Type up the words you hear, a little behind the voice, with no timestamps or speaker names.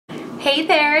Hey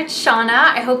there, it's Shauna.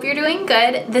 I hope you're doing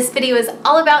good. This video is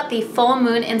all about the full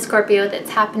moon in Scorpio that's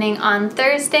happening on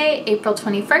Thursday, April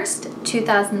 21st,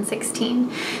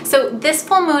 2016. So this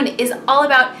full moon is all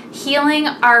about healing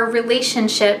our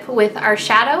relationship with our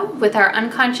shadow, with our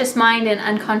unconscious mind and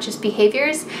unconscious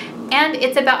behaviors. And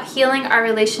it's about healing our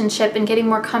relationship and getting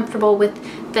more comfortable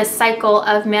with the cycle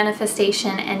of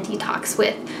manifestation and detox,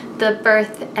 with the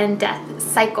birth and death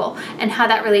cycle and how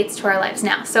that relates to our lives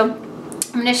now. So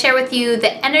I'm going to share with you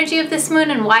the energy of this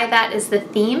moon and why that is the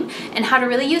theme, and how to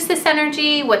really use this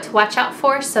energy, what to watch out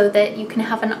for so that you can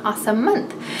have an awesome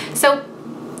month. So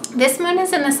this moon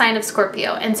is in the sign of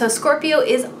Scorpio, and so Scorpio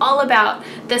is all about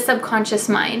the subconscious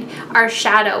mind, our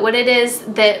shadow, what it is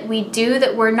that we do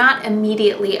that we're not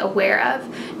immediately aware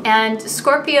of. And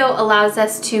Scorpio allows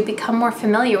us to become more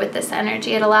familiar with this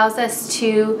energy. It allows us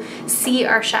to see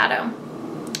our shadow.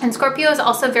 And Scorpio is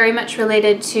also very much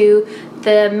related to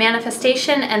the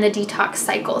manifestation and the detox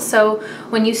cycle. So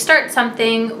when you start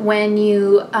something, when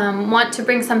you want to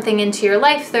bring something into your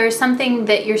life, there's something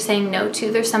that you're saying no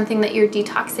to. There's something that you're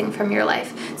detoxing from your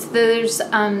life. So there's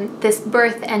this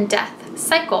birth and death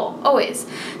cycle always.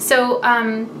 So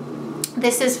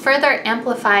this is further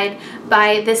amplified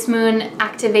by this moon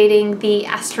activating the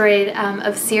asteroid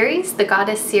of Ceres, the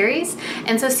goddess Ceres.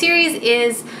 And so Ceres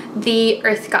is the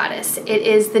earth goddess. It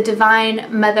is the divine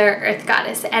mother earth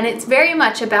goddess. And it's very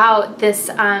much about this,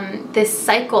 this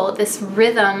cycle, this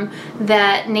rhythm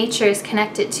that nature is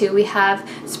connected to. We have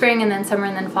spring and then summer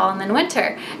and then fall and then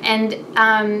winter. And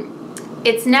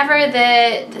it's never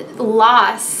that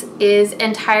loss is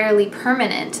entirely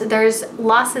permanent. There's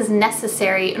losses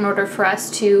necessary in order for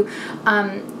us to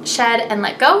shed and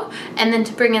let go, and then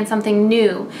to bring in something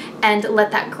new and let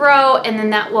that grow, and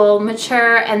then that will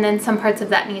mature, and then some parts of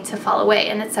that need to fall away,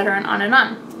 and etc. and on and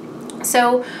on.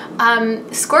 So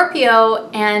Scorpio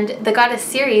and the goddess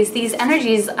Ceres, these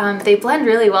energies, they blend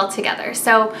really well together.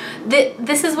 So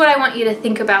this is what I want you to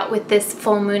think about with this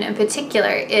full moon in particular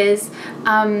is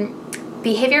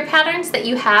behavior patterns that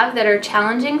you have that are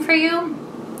challenging for you,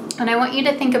 and I want you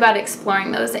to think about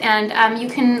exploring those. And you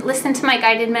can listen to my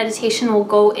guided meditation. We'll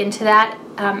go into that,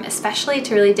 especially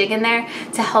to really dig in there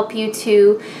to help you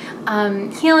to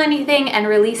heal anything and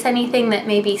release anything that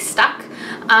may be stuck.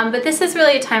 But this is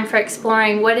really a time for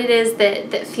exploring what it is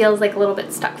that feels like a little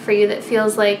bit stuck for you, that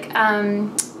feels like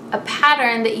a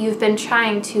pattern that you've been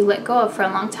trying to let go of for a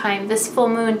long time. This full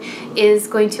moon is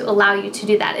going to allow you to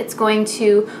do that. It's going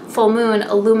to, full moon,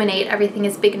 illuminate everything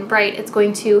is big and bright. It's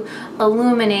going to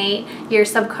illuminate your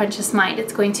subconscious mind.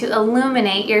 It's going to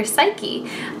illuminate your psyche,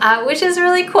 which is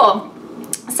really cool.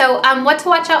 So what to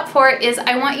watch out for is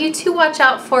I want you to watch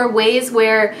out for ways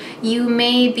where you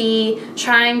may be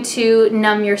trying to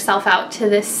numb yourself out to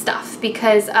this stuff,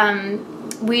 because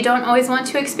we don't always want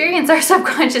to experience our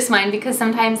subconscious mind, because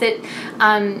sometimes it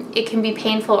can be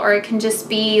painful, or it can just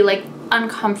be like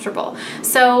uncomfortable.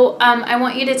 So I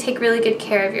want you to take really good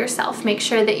care of yourself. Make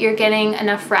sure that you're getting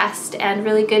enough rest and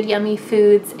really good yummy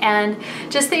foods, and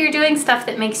just that you're doing stuff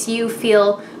that makes you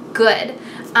feel good.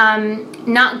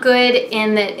 Not good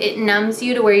in that it numbs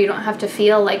you to where you don't have to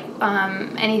feel like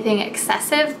anything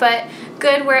excessive, but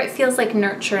good where it feels like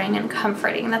nurturing and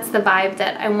comforting. That's the vibe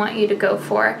that I want you to go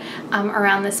for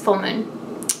around this full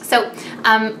moon. So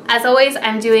as always,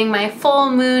 I'm doing my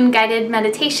full moon guided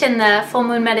meditation, the full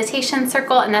moon meditation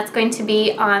circle, and that's going to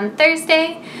be on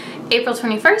Thursday, April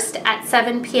 21st at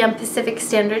 7 p.m. Pacific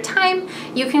Standard Time.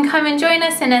 You can come and join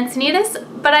us in Encinitas,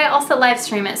 but I also live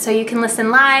stream it, so you can listen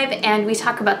live, and we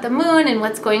talk about the moon and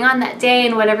what's going on that day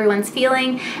and what everyone's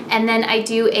feeling. And then I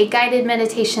do a guided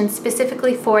meditation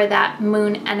specifically for that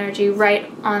moon energy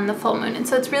right on the full moon. And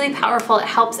so it's really powerful. It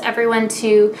helps everyone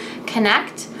to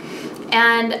connect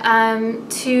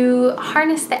and to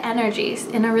harness the energies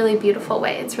in a really beautiful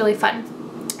way. It's really fun.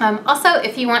 Also,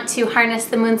 if you want to harness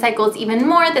the moon cycles even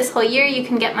more this whole year, you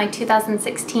can get my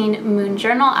 2016 moon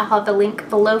journal. I'll have the link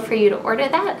below for you to order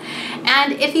that.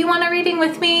 And if you want a reading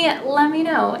with me, let me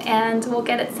know and we'll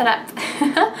get it set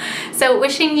up. So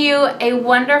wishing you a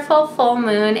wonderful full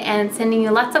moon and sending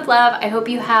you lots of love. I hope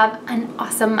you have an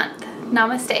awesome month.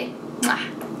 Namaste.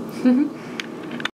 Mwah.